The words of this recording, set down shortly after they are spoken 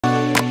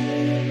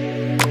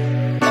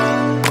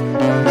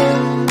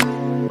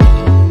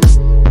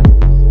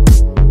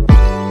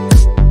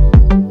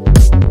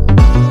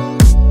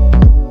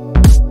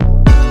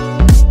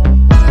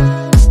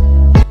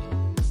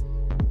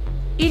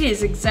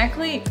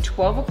exactly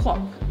 12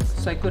 o'clock,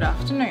 so good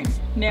afternoon.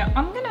 Now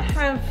I'm gonna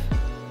have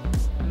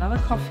another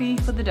coffee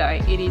for the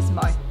day. It is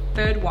my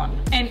third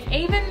one. And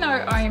even though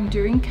I am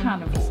doing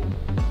carnival,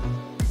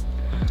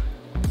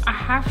 I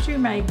have to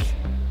make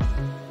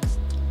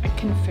a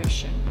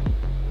confession.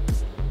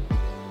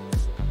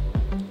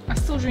 I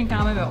still drink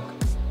almond milk.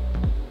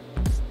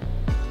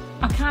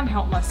 I can't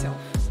help myself.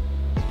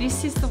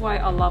 This is the way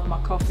I love my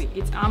coffee.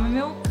 It's almond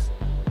milk.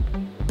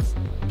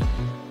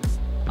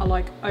 I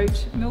like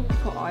oat milk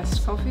for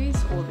iced coffees,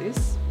 or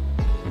this.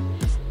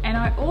 And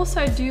I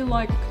also do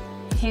like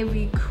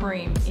heavy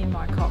cream in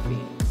my coffee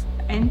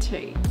and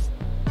tea.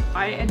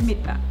 I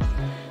admit that.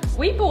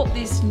 We bought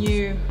this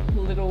new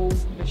little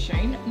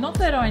machine. Not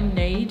that I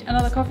need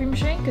another coffee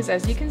machine, because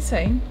as you can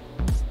see,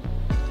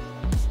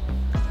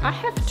 I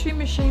have two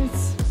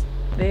machines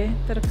there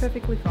that are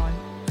perfectly fine.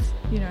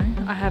 You know,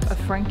 I have a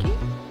Frankie,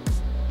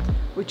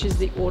 which is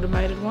the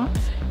automated one,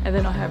 and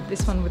then I have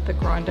this one with the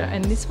grinder,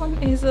 and this one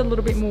is a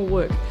little bit more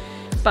work,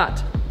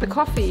 but the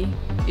coffee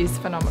is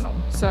phenomenal.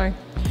 So,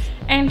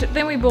 and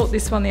then we bought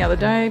this one the other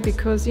day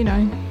because, you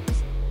know,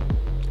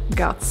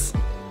 guts.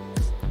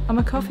 I'm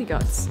a coffee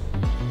guts.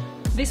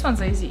 This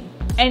one's easy.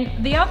 And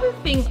the other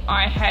thing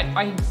I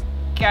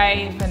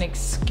gave an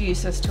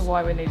excuse as to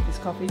why we need this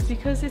coffee is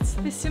because it's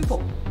this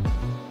simple.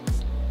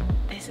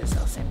 This is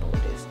how simple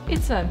it is.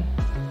 It's a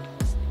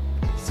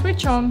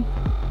switch on.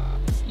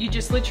 You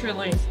just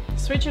literally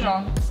switch it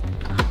on,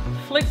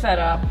 flip that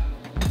up,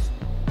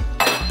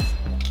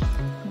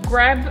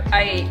 grab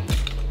I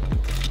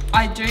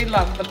do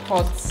love the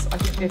pods. I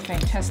think they're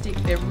fantastic.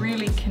 They're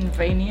really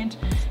convenient.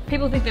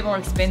 People think they're more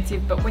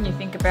expensive, but when you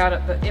think about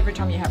it, that every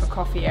time you have a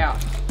coffee out,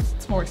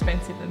 it's more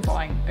expensive than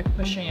buying a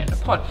machine and a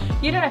pod.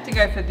 You don't have to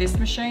go for this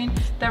machine.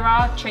 There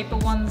are cheaper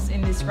ones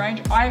in this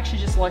range. I actually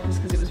just like this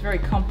because it was very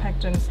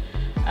compact, and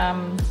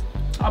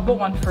I bought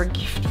one for a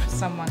gift for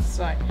someone.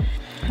 So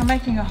I'm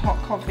making a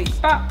hot coffee,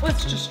 but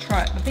let's just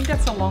try it. I think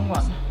that's a long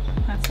one.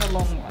 That's a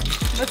long one.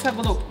 Let's have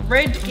a look.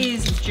 Red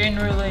is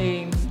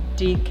generally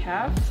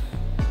decaf,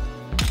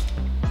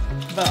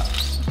 but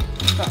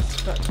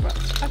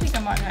I think I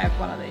might have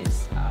one of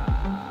these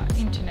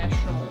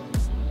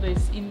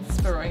these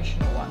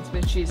inspirational ones,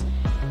 which is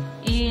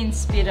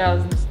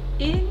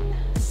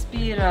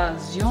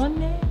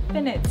Ispirazione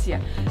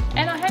Venetia.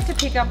 And I had to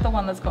pick up the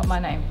one that's got my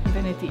name,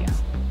 Venetia.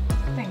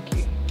 Thank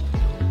you.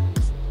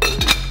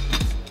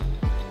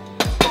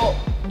 Oh,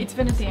 it's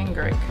Venetia in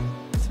Greek.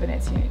 It's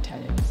Venezia in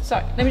Italian.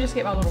 So let me just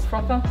get my little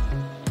frother.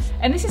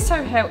 And this is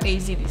so how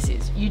easy this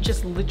is. You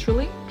just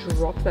literally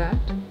drop that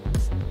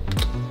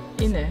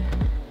in there,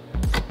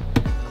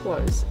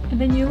 close,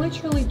 and then you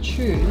literally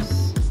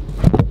choose,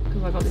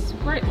 because I've got this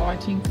great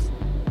lighting,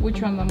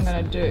 which one I'm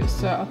going to do.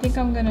 So I think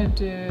I'm going to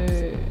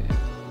do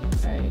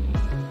a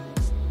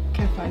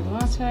cafe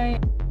latte.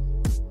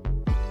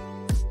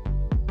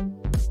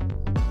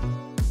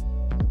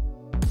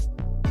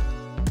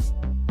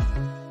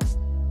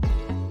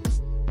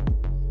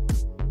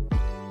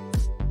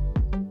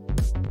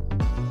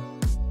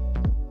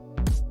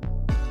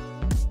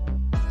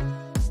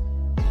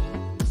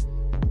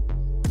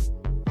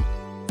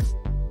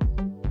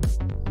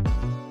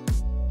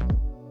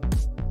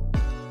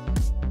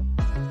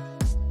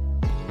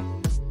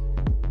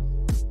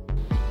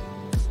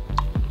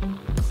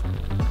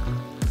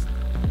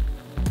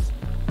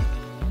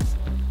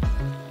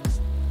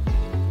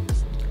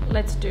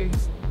 Let's do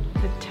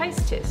the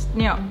taste test.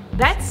 Now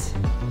that's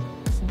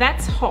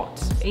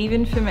hot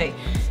even for me,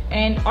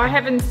 and I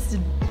haven't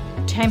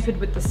tampered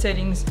with the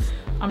settings.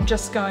 I'm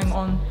just going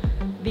on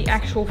the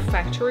actual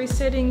factory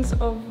settings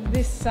of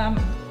this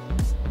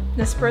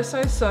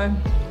Nespresso. So,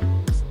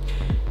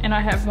 and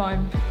I have my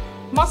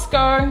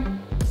Moscow,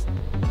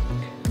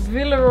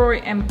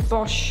 Villeroy and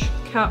Bosch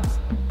cup,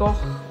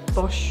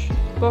 Bosch.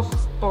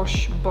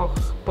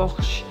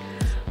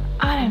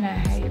 I don't know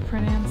how you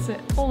pronounce it.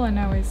 All I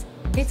know is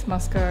it's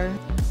Moscow.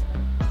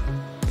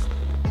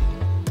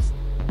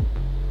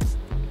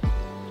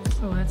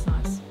 Oh, that's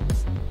nice.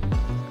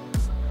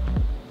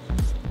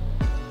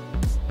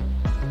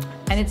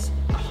 And it's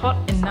hot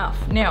enough.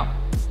 Now,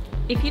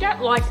 if you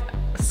don't like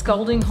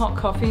scalding hot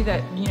coffee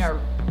that, you know,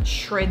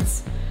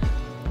 shreds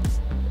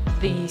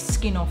the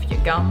skin off your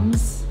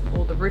gums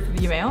or the roof of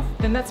your mouth,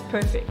 then that's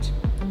perfect.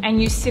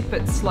 And you sip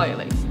it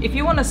slowly. If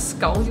you want to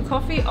scald your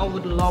coffee, I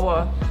would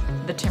lower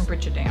the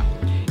temperature down.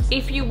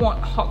 If you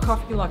want hot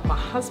coffee like my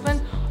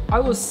husband, I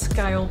will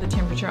scale the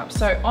temperature up.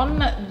 So on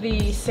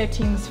the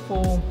settings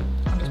for,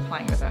 I'm just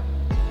playing with it.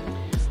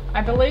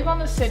 I believe on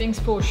the settings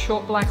for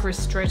short black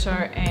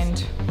ristretto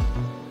and,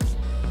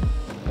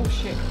 oh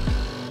shit.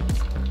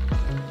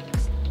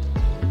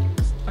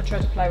 I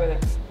tried to play with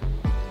it.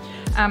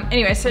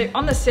 Anyway, so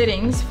on the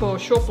settings for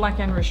short black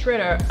and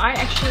ristretto, I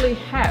actually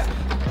have,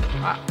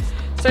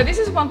 so this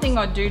is one thing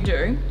I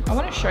do. I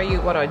want to show you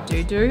what I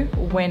do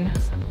when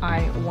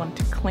I want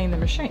to clean the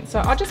machine. So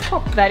I'll just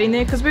pop that in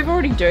there because we've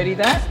already dirtied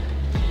that.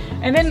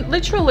 And then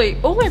literally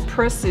all I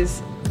press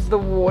is the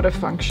water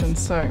function.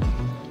 So I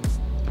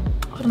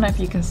don't know if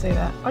you can see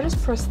that. I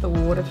just press the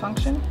water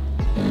function.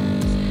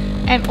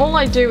 And all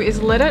I do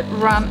is let it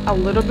run a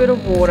little bit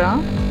of water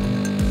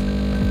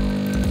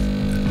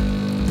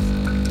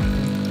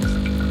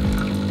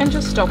and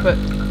just stop it.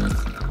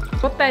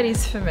 What that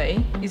is for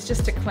me is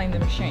just to clean the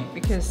machine,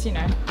 because, you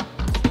know,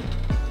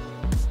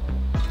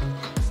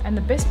 and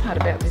the best part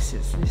about this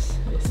is this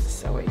is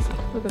so easy.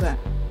 Look at that.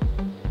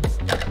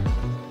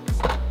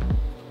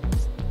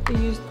 The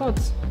used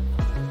pods.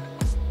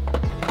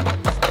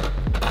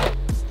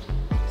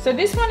 So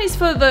this one is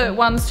for the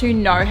ones who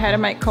know how to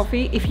make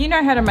coffee. If you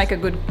know how to make a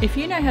good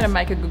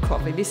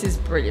coffee, this is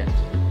brilliant.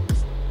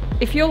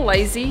 If you're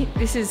lazy,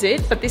 this is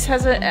it, but this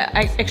has an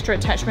extra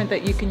attachment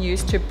that you can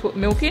use to put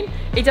milk in.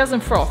 It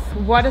doesn't froth.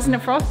 Why doesn't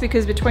it froth?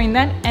 Because between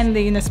that and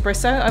the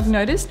Nespresso, I've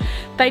noticed,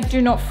 they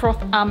do not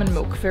froth almond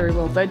milk very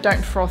well. They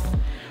don't froth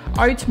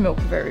oat milk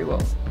very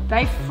well.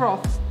 They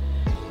froth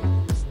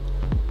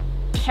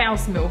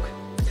cow's milk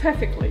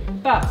perfectly.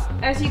 But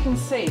as you can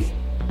see,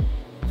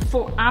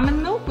 for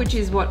almond milk, which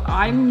is what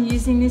I'm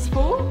using this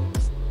for,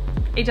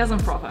 it doesn't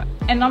froth it.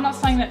 And I'm not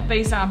saying that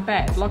these aren't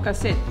bad. Like I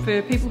said,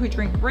 for people who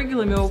drink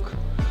regular milk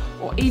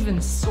or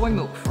even soy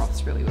milk,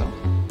 froths really well.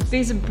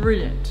 These are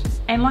brilliant.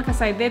 And like I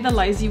say, they're the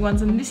lazy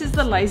ones, and this is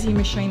the lazy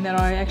machine that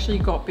I actually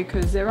got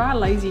because there are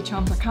lazy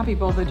chums. I can't be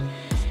bothered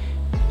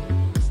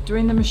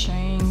doing the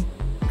machine,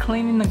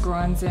 cleaning the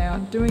grinds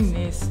out, doing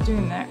this,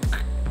 doing that.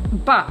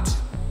 But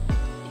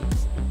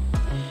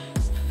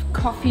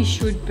coffee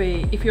should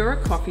be, if you're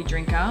a coffee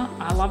drinker,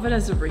 I love it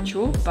as a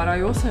ritual, but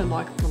I also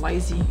like the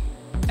lazy.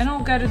 And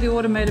I'll go to the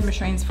automated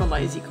machines for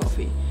lazy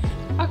coffee.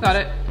 I got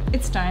it.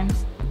 It's staying,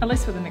 at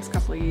least for the next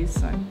couple of years,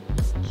 so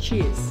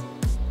cheers.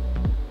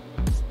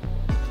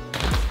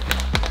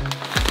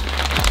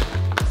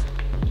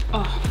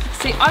 Oh,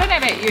 see, I don't know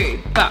about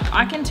you, but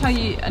I can tell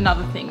you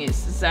another thing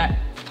is that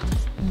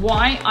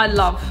why I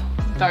love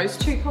those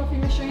two coffee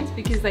machines,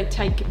 because they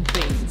take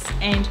beans.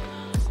 And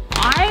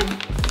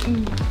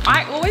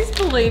I always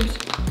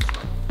believed,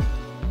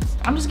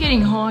 I'm just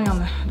getting high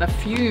on the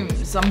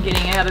fumes I'm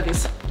getting out of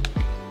this.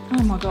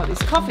 Oh my God,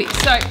 this coffee.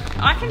 So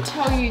I can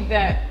tell you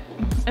that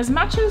as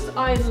much as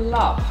I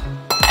love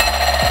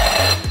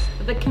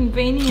the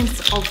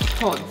convenience of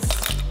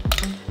pods,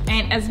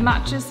 and as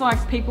much as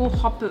like people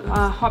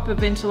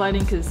hyperventilating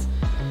because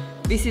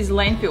this is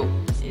landfill,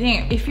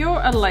 you know, if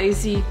you're a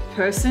lazy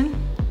person,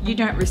 you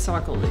don't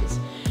recycle these.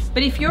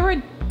 But if you're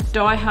a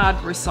die-hard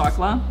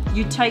recycler,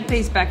 you take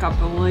these back, I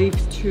believe,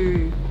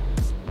 to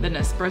the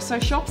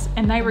Nespresso shops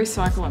and they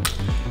recycle them.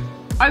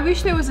 I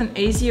wish there was an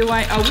easier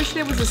way. I wish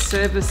there was a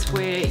service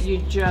where you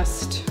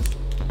just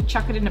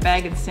chuck it in a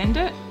bag and send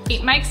it.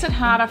 It makes it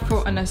harder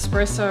for an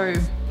Nespresso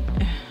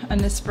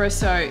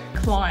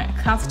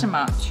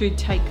customer to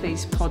take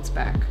these pods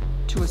back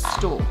to a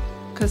store,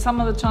 because some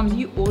of the times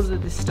you order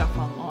this stuff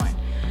online.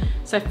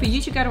 So for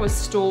you to go to a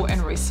store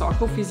and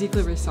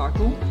physically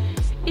recycle,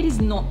 it is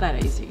not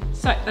that easy.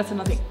 So that's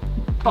another thing.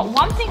 But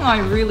one thing I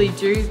really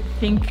do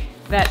think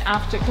that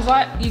after,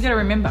 because you gotta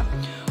remember,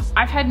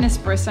 I've had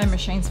Nespresso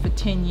machines for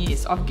 10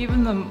 years. I've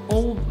given them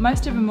all,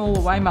 most of them all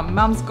away. My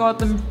mum's got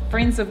them,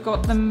 friends have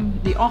got them,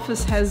 the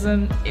office has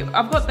them.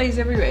 I've got these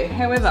everywhere.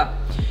 However,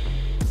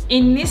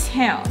 in this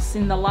house,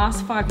 in the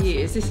last 5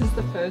 years, this is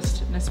the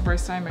first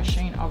Nespresso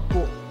machine I've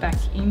brought back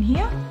in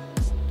here.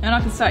 And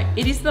I can say,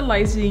 it is the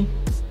lazy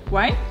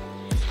way.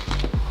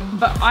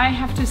 But I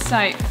have to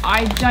say,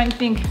 I don't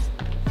think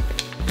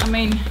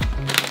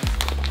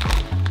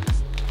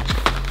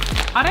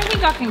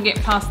I can get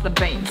past the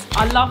beans.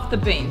 I love the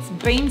beans.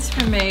 Beans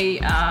for me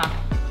are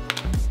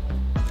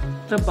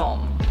the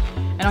bomb.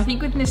 And I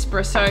think with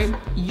Nespresso,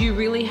 you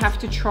really have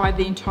to try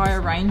the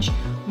entire range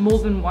more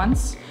than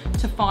once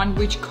to find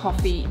which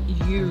coffee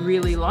you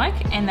really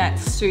like and that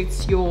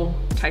suits your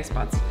taste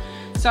buds.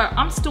 So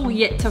I'm still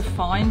yet to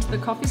find the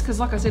coffees, because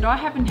like I said, I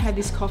haven't had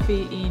this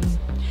coffee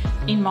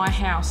in my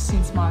house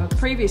since my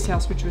previous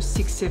house, which was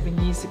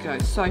 6-7 years ago.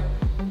 So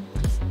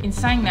in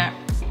saying that,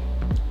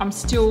 I'm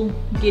still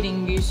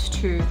getting used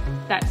to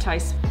that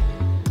taste.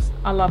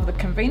 I love the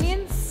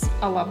convenience,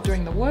 I love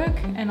doing the work,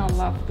 and I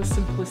love the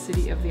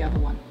simplicity of the other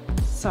one.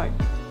 So,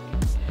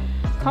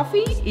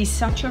 coffee is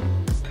such a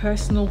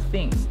personal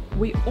thing.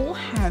 We all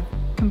have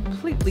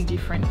completely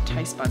different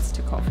taste buds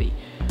to coffee.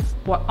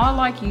 What I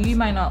like, you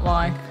may not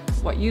like.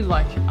 What you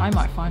like, I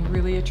might find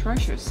really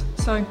atrocious.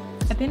 So,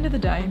 at the end of the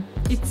day,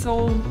 it's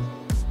all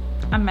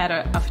a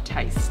matter of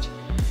taste.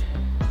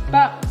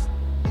 But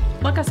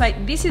like I say,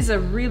 this is a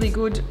really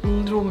good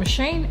little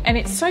machine, and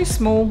it's so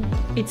small,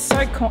 it's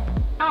so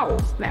ow,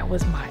 that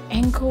was my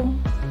ankle.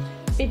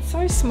 It's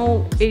so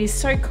small, it is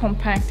so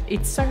compact,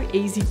 it's so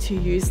easy to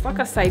use.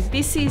 Like I say,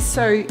 this is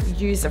so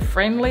user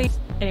friendly.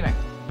 Anyway,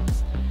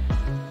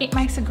 it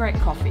makes a great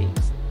coffee.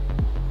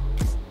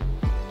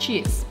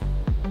 Cheers.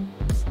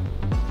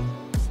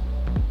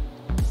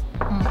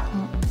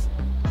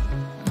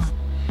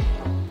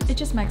 It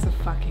just makes a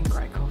fucking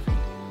great coffee.